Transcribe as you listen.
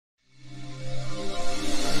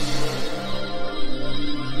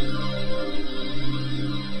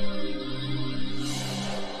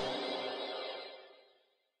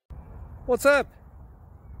What's up?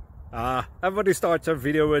 Everybody starts a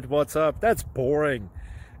video with what's up. That's boring.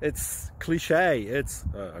 It's cliche. It's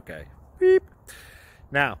okay. Beep.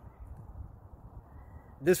 Now,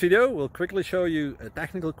 this video will quickly show you a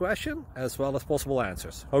technical question as well as possible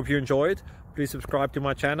answers. Hope you enjoyed. Please subscribe to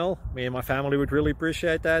my channel. Me and my family would really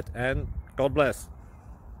appreciate that, and God bless.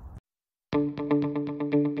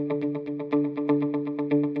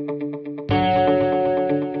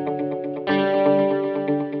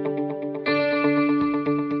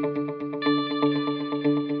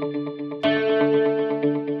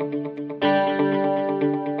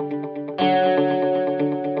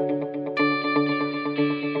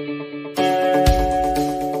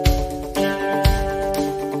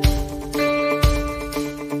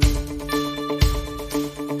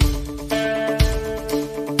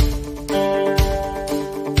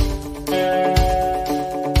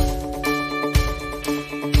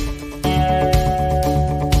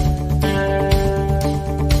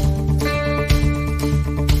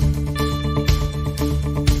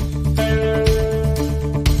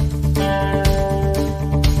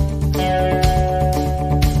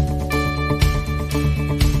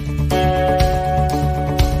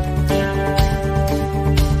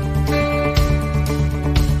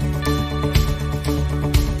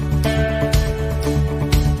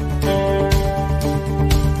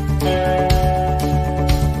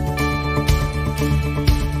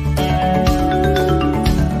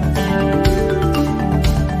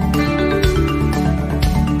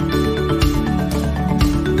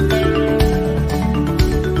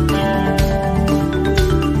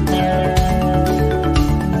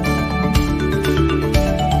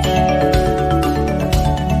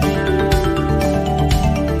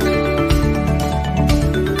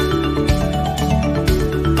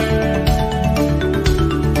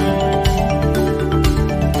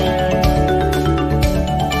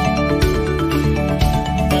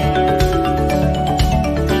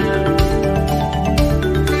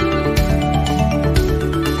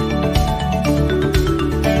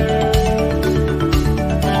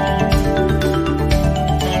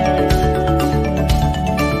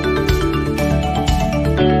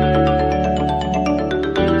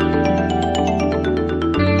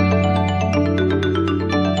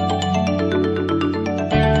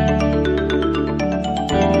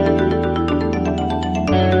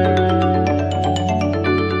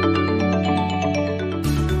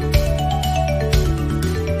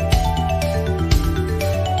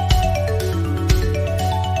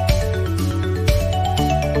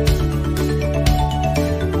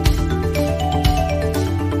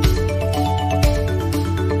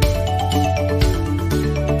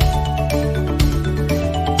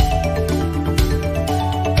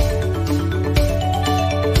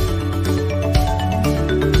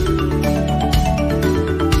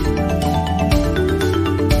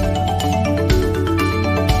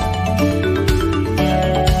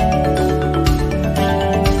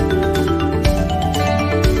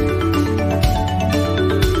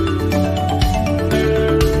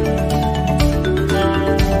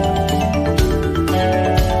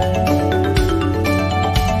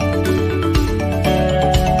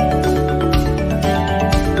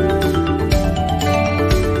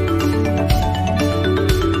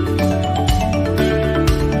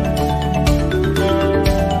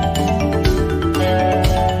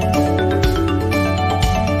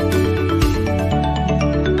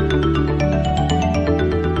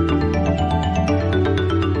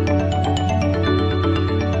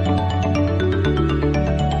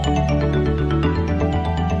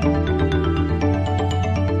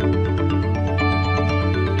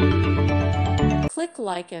 Click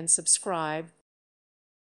like and subscribe.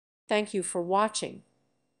 Thank you for watching.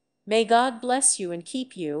 May God bless you and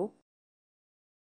keep you.